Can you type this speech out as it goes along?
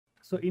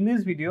So in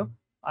this video,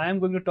 I am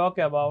going to talk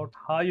about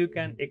how you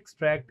can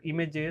extract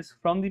images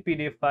from the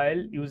PDF file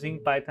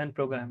using Python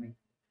programming.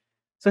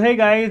 So hey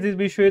guys, this is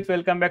Biswajit.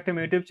 Welcome back to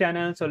my YouTube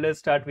channel. So let's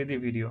start with the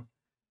video.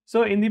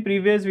 So in the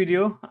previous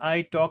video,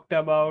 I talked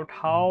about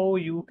how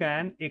you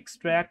can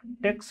extract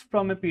text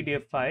from a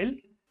PDF file.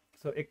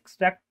 So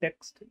extract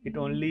text, it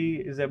only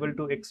is able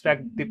to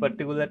extract the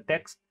particular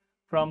text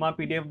from a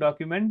PDF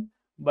document,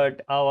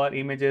 but our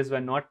images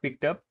were not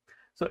picked up.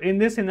 So in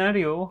this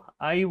scenario,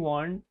 I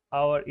want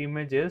our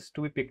images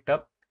to be picked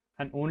up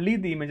and only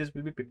the images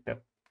will be picked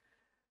up.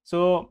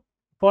 So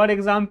for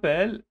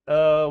example,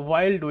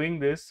 while doing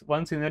this,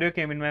 one scenario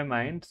came in my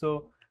mind.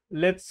 So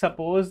let's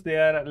suppose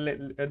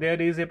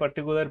there is a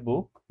particular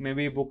book,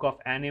 maybe a book of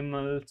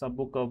animals, a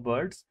book of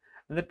birds.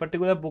 And that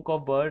particular book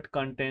of bird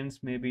contains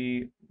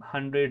maybe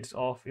hundreds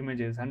of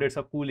images, hundreds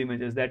of cool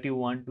images that you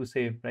want to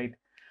save, right?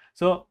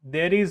 So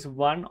there is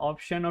one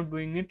option of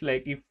doing it,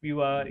 like if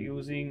you are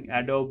using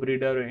Adobe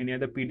Reader or any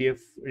other PDF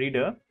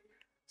reader,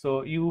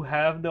 so you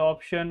have the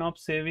option of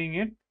saving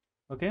it.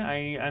 Okay, I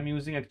am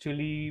using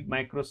actually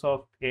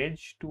Microsoft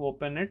Edge to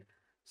open it,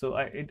 so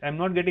I'm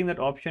not getting that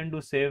option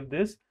to save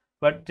this,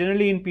 but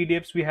generally in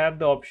PDFs we have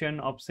the option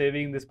of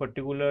saving this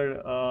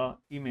particular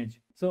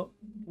image. So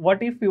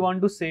what if we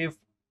want to save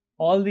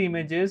all the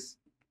images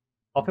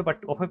of a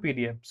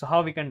PDF? So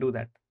how we can do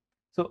that?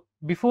 So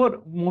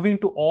before moving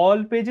to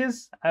all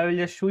pages, I will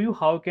just show you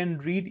how you can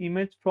read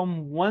image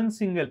from one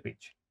single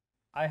page.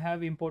 I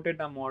have imported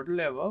a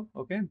model above.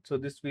 Okay, so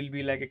this will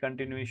be like a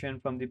continuation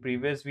from the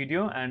previous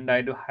video, and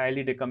I do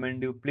highly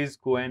recommend you please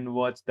go and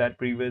watch that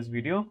previous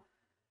video.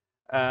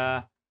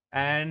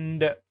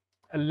 And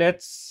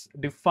let's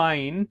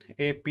define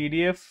a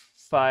PDF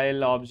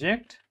file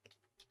object.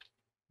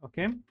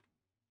 Okay,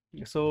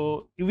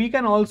 so we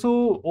can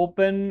also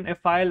open a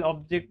file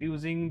object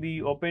using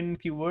the open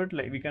keyword.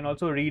 Like we can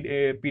also read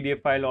a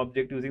PDF file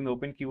object using the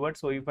open keyword.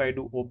 So if I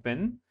do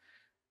open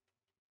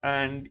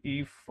and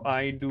if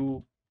I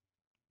do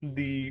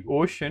the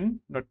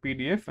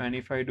ocean.pdf and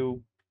if I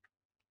do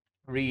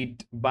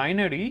read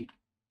binary,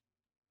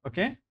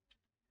 okay,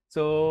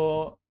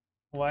 so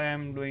why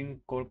I'm doing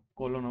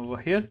colon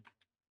over here,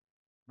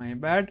 my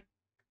bad.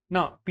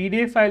 Now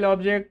PDF file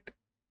object,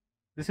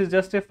 this is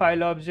just a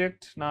file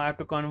object. Now I have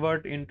to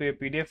convert into a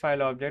PDF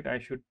file object. I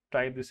should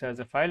type this as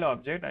a file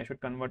object. I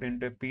should convert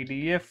into a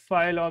PDF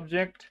file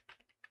object,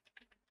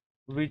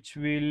 which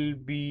will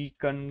be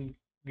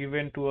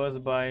given to us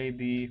by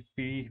the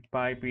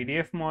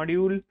PDF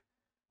module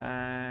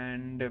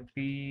and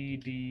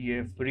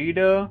PDF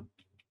reader.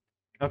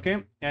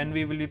 Okay, and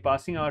we will be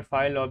passing our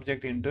file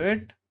object into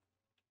it.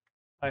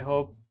 I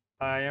hope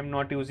I am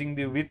not using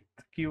the with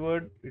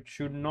keyword. It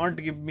should not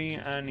give me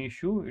an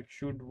issue. It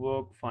should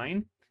work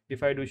fine.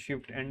 If I do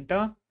shift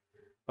enter,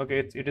 okay,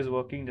 it is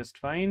working just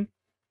fine.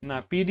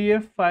 Now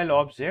PDF file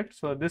object,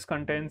 so this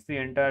contains the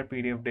entire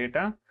PDF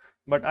data,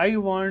 but I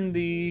want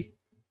the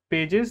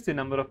pages, the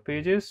number of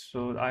pages.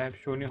 So I have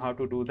shown you how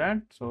to do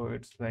that. So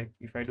it's like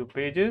if I do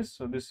pages,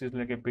 so this is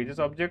like a pages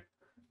object.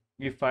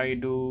 If I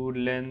do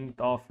length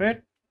of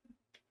it,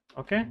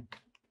 okay,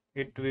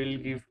 it will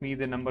give me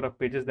the number of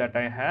pages that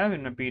I have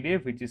in a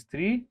PDF, which is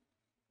 3.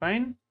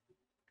 Fine.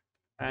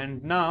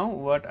 And now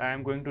what I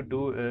am going to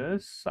do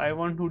is I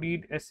want to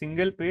read a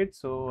single page,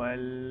 so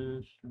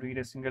I'll read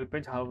a single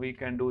page. How we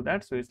can do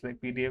that? So it's like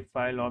PDF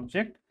file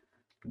object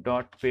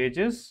dot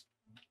pages.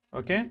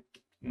 Okay,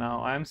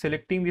 now I am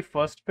selecting the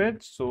first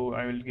page, so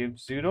I will give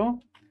 0.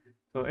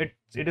 So it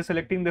is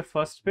selecting the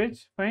first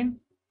page. Fine.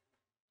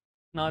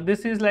 Now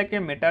this is like a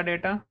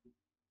metadata.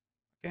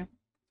 Okay,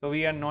 so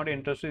we are not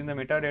interested in the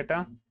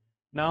metadata.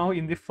 Now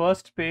in the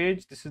first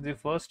page, this is the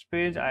first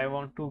page, I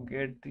want to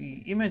get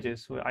the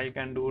images, so I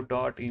can do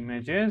dot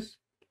images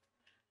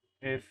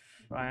if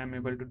I am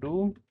able to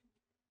do.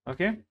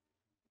 Okay,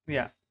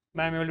 yeah,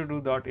 I am able to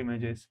do dot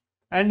images.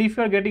 And if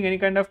you are getting any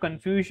kind of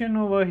confusion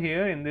over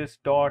here in this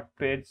dot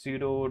page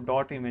 0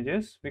 dot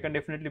images, we can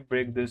definitely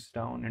break this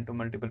down into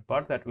multiple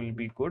parts. That will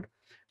be good.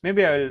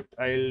 Maybe I'll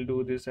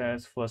do this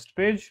as first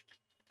page,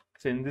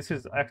 since this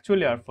is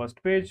actually our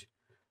first page.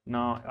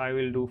 Now I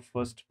will do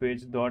first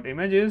page dot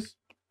images.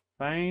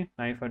 Fine.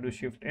 Now if I do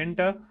shift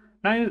enter,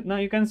 now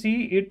you can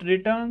see it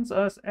returns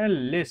us a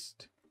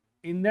list.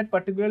 In that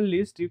particular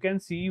list, you can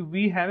see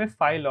we have a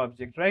file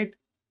object, right?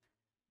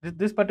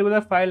 This particular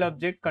file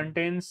object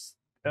contains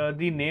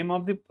the name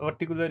of the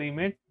particular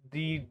image,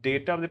 the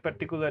data of the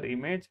particular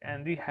image,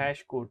 and the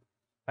hash code.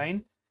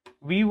 Fine.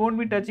 We won't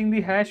be touching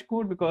the hash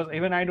code because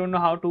even I don't know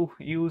how to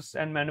use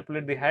and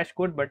manipulate the hash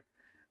code, but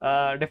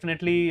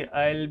definitely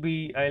I'll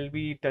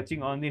be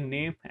touching on the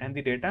name and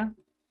the data.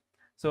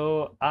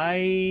 So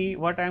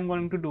what I'm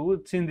going to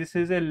do, since this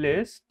is a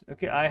list,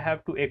 okay, I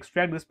have to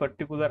extract this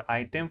particular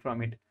item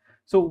from it.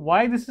 So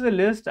why this is a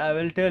list, I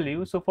will tell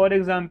you. So for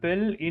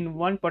example, in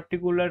one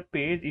particular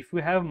page, if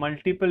we have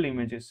multiple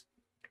images,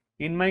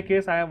 in my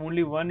case I have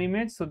only one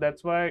image, so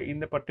that's why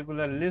in the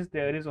particular list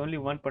there is only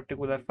one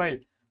particular file.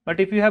 But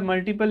if you have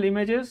multiple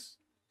images,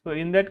 So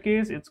in that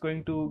case, it's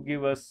going to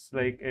give us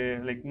like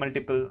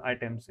multiple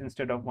items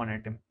instead of one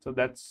item. So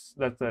that's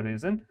the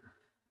reason.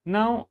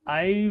 Now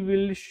I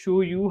will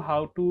show you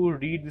how to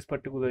read this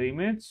particular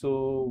image.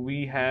 So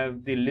we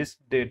have the list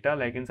data,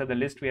 like inside the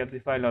list we have the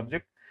file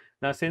object.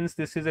 Now since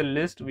this is a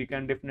list, we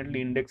can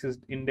definitely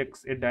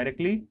index it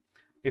directly.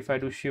 If I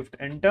do shift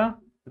enter,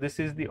 this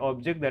is the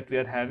object that we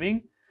are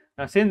having.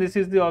 Now since this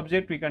is the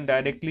object, we can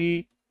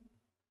directly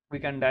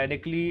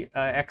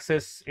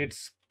access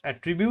its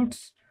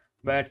attributes.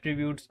 By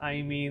attributes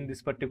I mean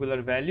this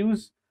particular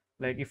values.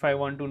 Like if I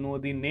want to know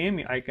the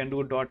name, I can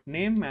do dot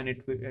name and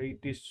it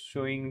is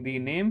showing the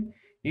name.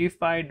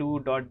 If I do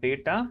dot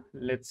data,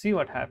 let's see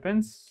what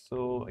happens.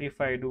 So if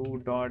I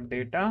do dot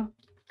data,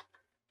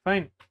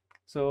 fine.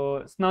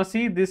 So now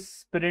see,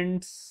 this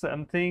prints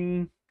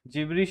something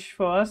gibberish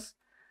for us.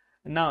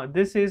 Now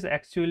this is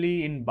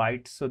actually in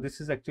bytes, so this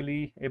is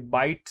actually a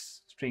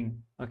bytes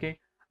string. Okay,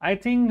 I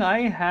think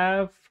I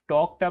have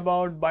talked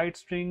about byte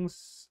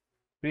strings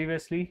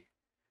previously.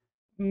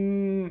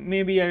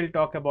 Maybe I will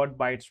talk about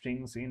byte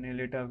strings in a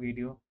later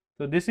video.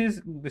 So this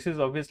is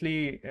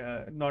obviously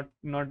not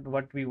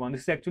what we want.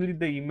 This is actually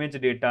the image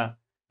data,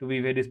 to be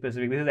very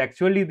specific. This is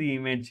actually the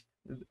image,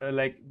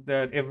 like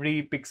the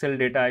every pixel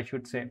data, I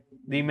should say,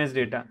 the image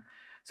data.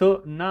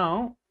 So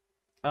now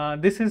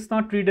this is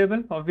not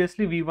readable.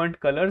 Obviously we want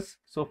colors.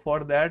 So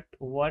for that,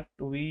 what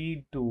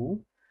we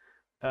do,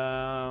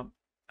 I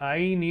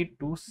need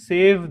to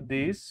save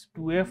this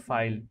to a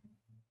file.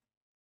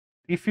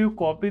 If you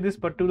copy this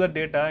particular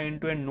data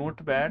into a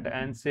notepad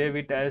and save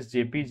it as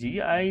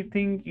JPG, I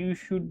think you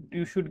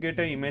should get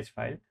an image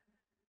file.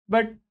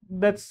 But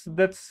that's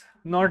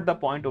not the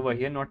point over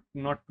here.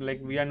 Not like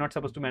we are not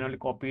supposed to manually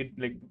copy it.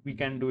 Like we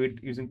can do it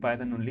using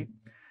Python only.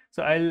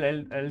 So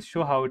I'll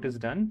show how it is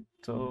done.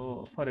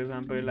 So for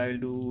example, I'll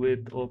do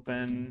with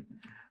open.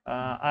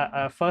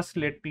 First,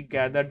 let me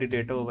gather the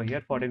data over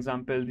here. For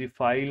example, the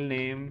file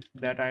name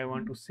that I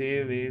want to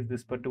save is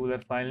this particular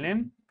file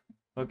name.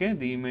 Okay,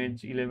 the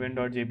image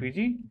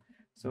 11.jpg.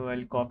 So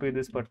I'll copy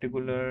this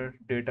particular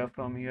data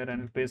from here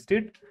and paste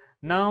it.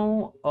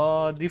 Now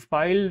the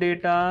file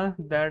data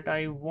that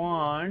I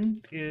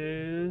want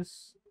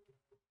is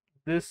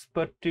this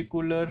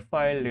particular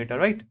file data,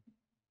 right?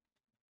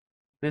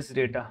 This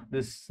data,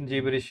 this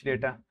gibberish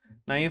data.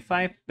 Now if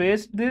I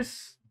paste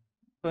this,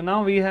 so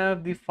now we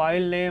have the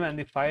file name and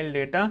the file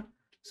data.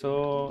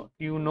 So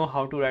you know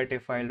how to write a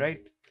file,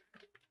 right?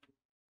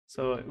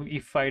 So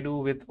if I do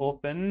with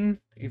open,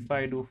 if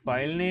I do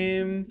file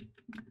name,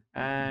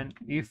 and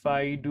if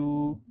I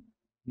do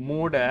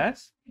mode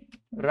as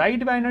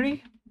write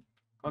binary,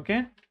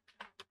 okay,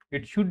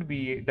 it should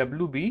be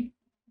WB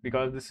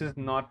because this is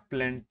not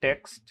plain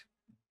text.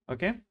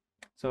 Okay,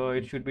 so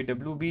it should be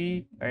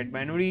WB write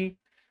binary,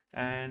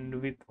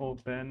 and with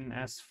open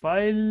as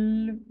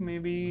file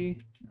maybe.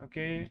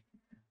 Okay,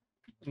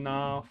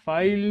 now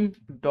file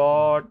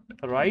dot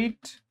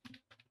write,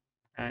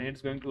 and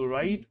it's going to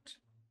write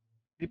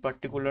the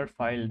particular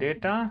file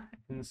data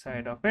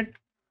inside of it.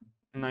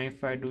 Now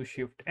if I do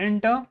shift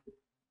enter,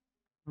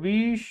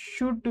 we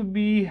should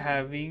be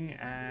having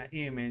an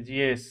image.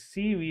 Yes,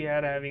 see, we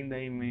are having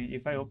the image.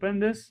 If I open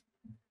this,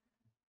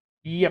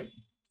 yep,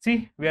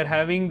 see, we are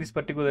having this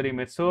particular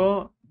image.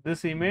 So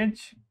this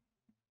image,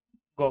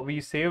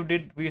 we saved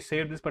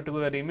this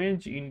particular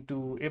image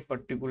into a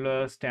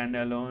particular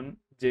standalone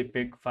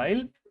JPEG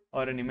file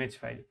or an image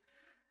file.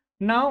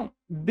 Now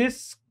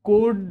this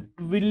code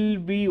will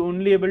be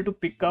only able to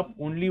pick up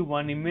only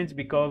one image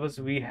because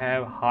we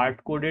have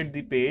hard coded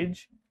the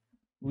page.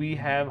 We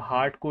have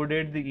hard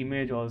coded the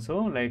image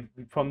also, like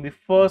from the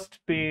first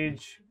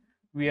page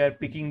we are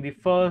picking the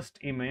first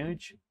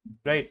image,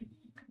 right?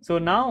 So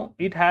now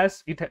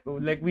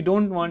like we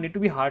don't want it to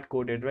be hard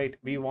coded, right?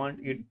 We want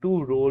it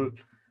to roll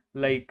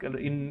like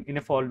in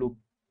a for loop.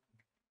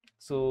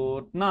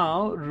 So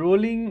now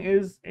rolling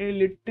is a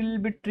little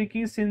bit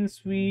tricky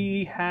since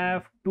we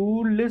have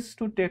two lists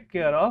to take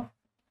care of.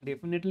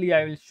 Definitely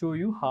I will show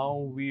you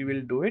how we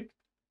will do it.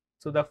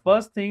 So the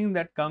first thing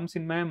that comes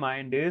in my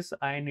mind is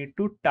I need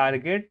to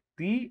target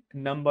the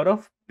number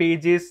of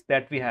pages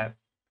that we have.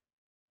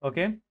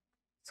 Okay,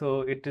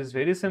 so it is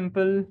very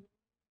simple.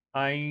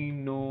 I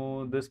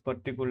know this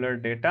particular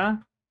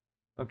data.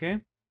 Okay,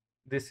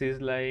 this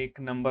is like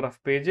number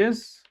of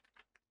pages,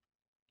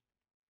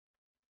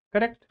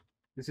 correct?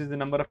 This is the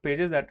number of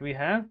pages that we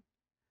have.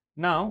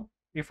 Now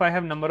if I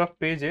have number of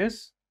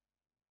pages,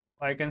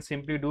 I can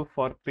simply do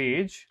for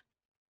page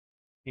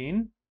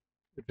in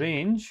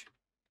range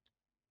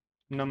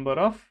number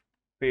of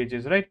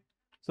pages, right?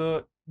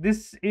 So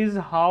this is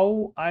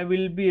how I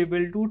will be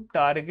able to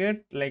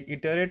target, like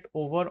iterate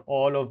over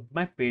all of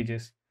my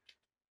pages.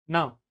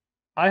 Now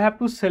I have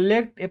to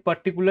select a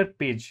particular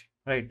page,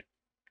 right?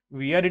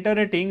 We are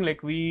iterating,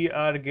 like we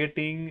are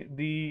getting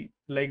the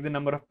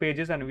number of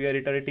pages and we are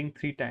iterating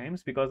 3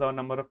 times because our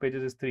number of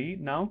pages is 3.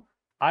 Now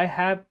I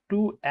have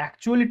to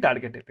actually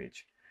target a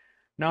page.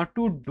 Now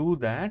to do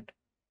that,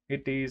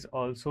 it is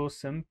also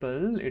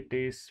simple. It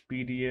is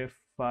PDF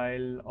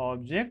file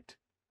object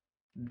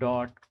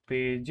dot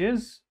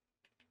pages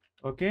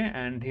okay,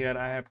 and here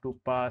I have to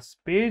pass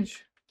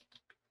page,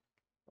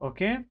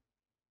 okay,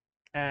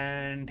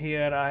 and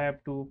here I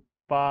have to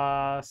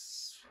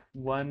pass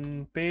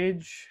one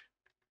page,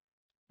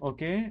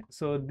 okay.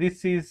 So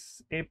this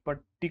is a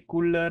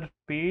particular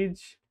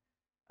page.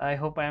 I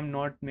hope I am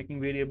not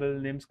making variable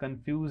names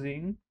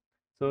confusing.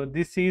 So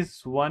this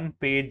is one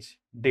page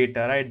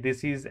data, right?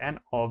 This is an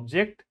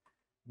object,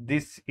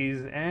 this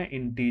is an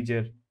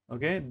integer,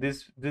 okay.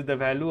 This the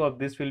value of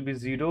this will be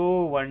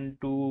 0 1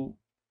 2,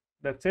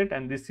 that's it,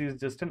 and this is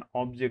just an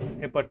object,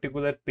 a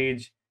particular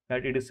page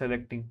that it is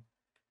selecting.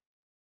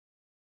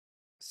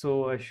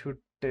 So I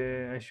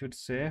should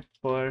say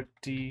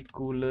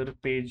particular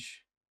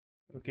page,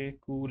 okay,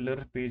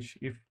 cooler page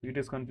if it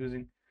is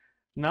confusing.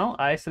 Now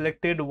I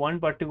selected one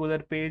particular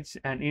page,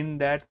 and in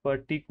that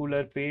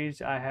particular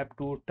page I have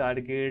to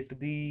target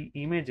the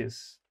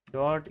images,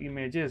 dot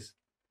images.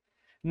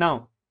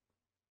 Now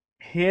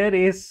here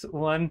is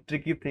one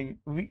tricky thing.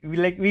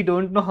 We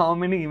don't know how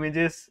many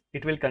images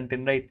it will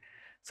contain, right?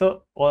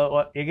 So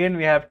again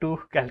we have to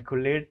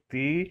calculate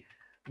the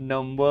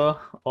number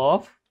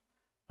of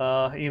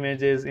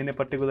images in a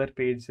particular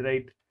page,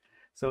 right?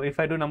 So if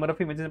I do number of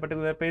images in a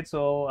particular page,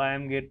 so I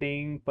am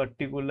getting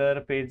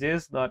particular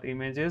pages dot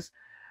images.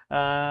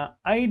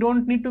 I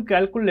don't need to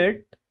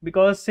calculate,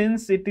 because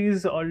since it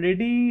is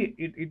already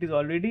it is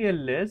already a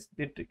list,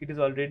 it is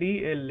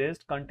already a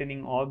list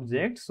containing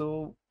objects.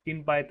 So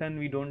in Python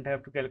we don't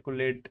have to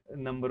calculate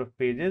number of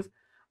pages.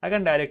 I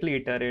can directly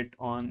iterate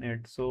on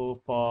it.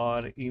 So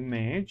for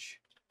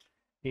image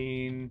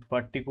in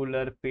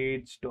particular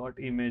page dot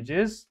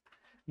images,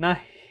 now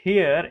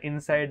here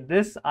inside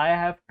this I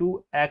have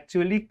to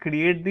actually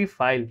create the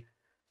file.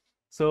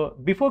 So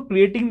before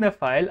creating the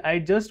file I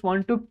just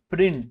want to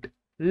print,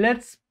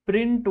 let's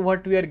print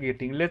what we are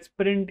getting, let's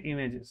print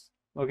images,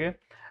 okay,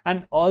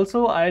 and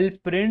also I'll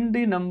print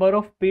the number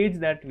of page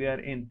that we are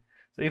in.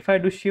 So if I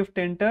do shift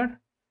enter,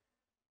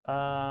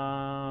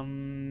 I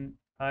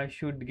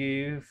should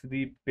give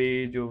the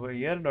page over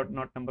here,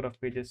 not number of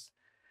pages.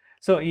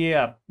 So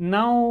yeah,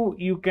 now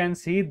you can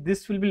see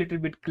this will be little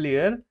bit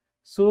clear.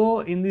 So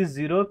in the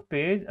 0th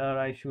page, or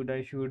I should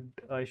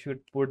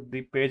put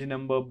the page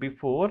number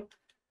before,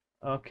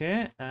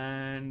 okay,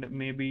 and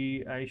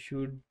maybe I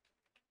should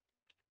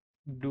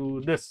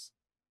do this.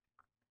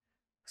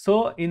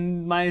 So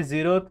in my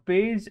 0th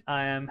page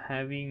I am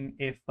having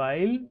a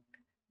file.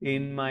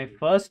 In my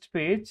first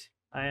page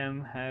I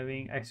am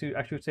having, I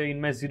should say, in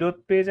my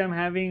 0th page I'm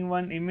having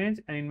one image,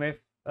 and in my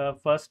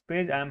first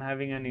page I am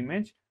having an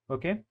image,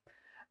 okay.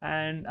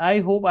 And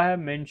I hope I have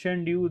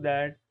mentioned you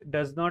that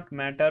does not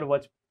matter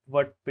what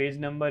page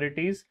number it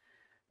is,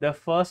 the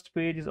first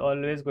page is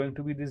always going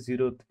to be the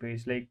 0th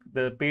page, like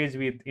the page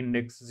with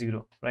index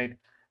 0, right?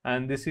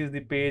 And this is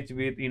the page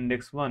with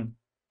index 1.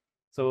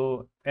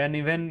 So, and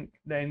even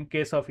in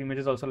case of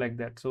images also like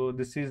that. So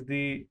this is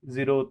the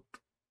 0th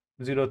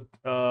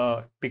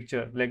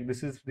picture, like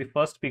this is the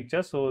first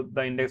picture, so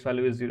the index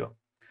value is 0.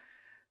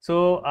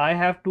 So I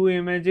have two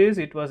images,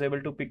 it was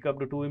able to pick up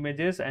the two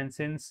images, and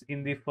since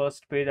in the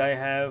first page I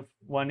have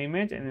one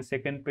image and the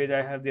second page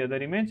I have the other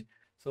image,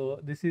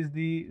 so this is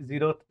the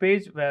 0th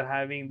page where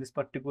having this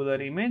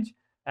particular image,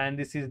 and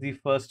this is the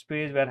first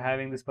page where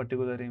having this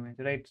particular image,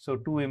 right? So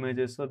two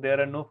images, so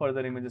there are no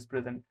further images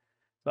present.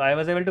 So I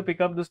was able to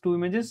pick up those two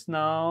images.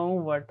 Now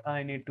what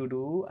I need to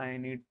do, I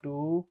need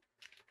to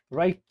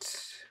write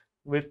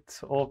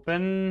with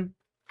open.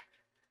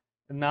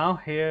 Now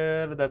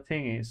here the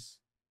thing is,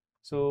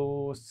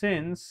 so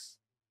since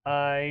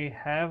I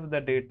have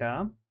the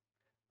data,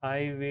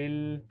 I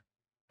will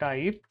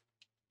type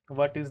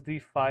what is the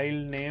file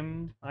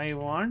name I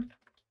want,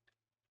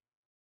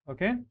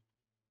 okay.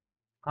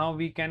 How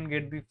we can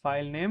get the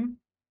file name?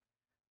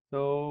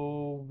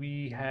 So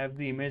we have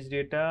the image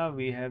data,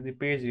 we have the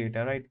page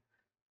data, right?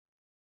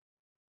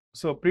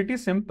 So pretty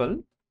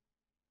simple.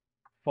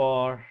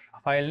 For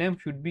file name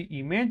should be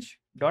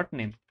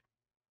image.name,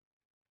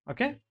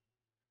 okay.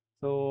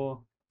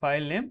 So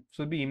file name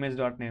should be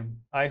image.name.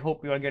 I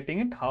hope you are getting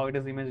it, how it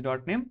is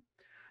image.name.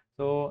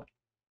 So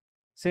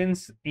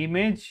since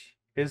image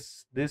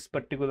is this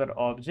particular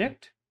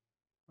object,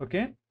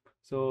 okay,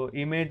 so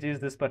image is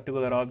this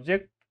particular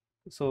object,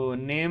 so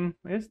name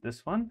is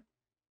this one,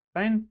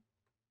 fine.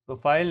 So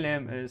file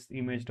name is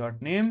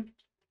image.name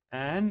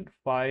and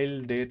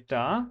file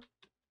data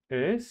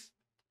is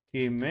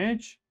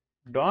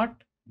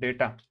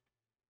image.data.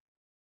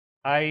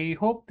 I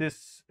hope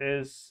this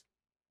is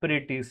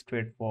pretty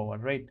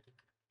straightforward, right?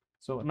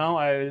 So now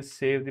I will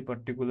save the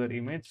particular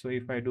image. So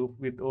if I do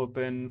with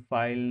open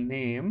file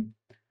name,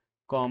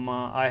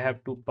 comma, I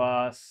have to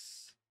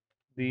pass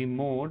the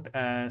mode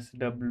as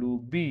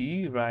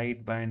WB,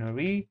 write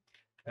binary,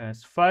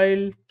 as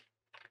file.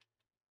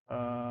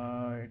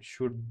 It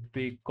should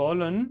be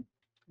colon.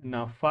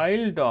 Now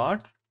file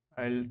dot,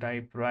 I'll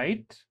type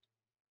write.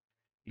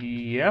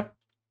 Yep.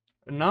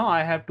 Now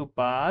I have to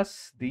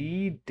pass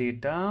the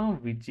data,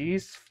 which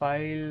is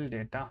file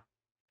data.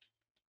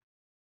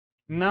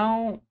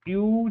 Now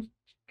you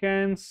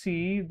can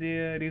see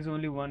there is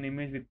only one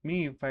image with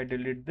me. If I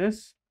delete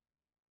this,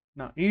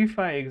 Now, if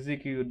I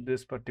execute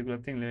this particular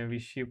thing, let me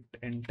shift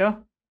enter,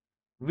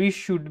 we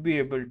should be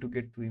able to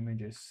get two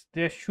images.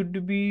 There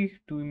should be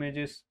two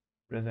images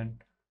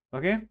present.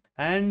 Okay,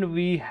 and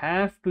we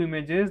have two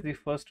images. The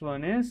first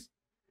one is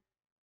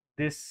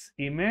this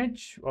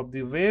image of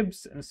the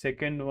waves, and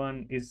second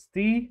one is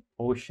the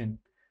ocean.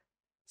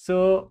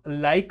 So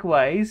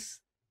likewise,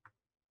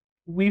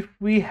 if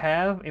we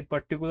have a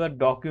particular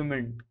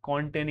document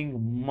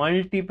containing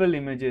multiple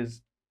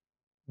images,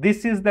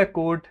 this is the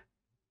code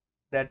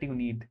that you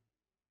need.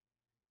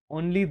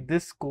 Only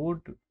this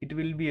code, it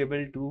will be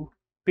able to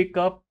pick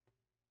up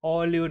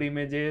all your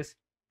images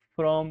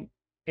from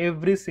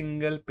every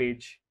single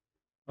page.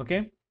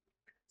 Okay,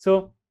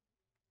 so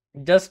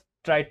just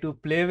try to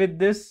play with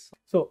this.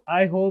 So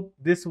I hope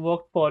this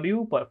worked for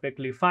you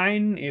perfectly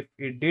fine. If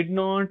it did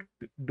not,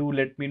 do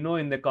let me know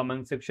in the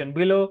comment section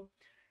below.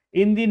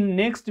 In the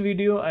next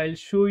video, I'll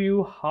show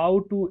you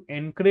how to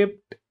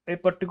encrypt a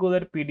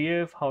particular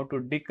PDF, how to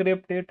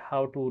decrypt it,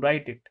 how to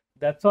write it.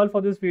 That's all for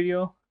this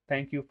video.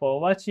 Thank you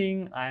for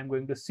watching. I am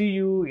going to see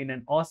you in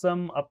an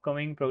awesome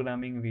upcoming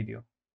programming video.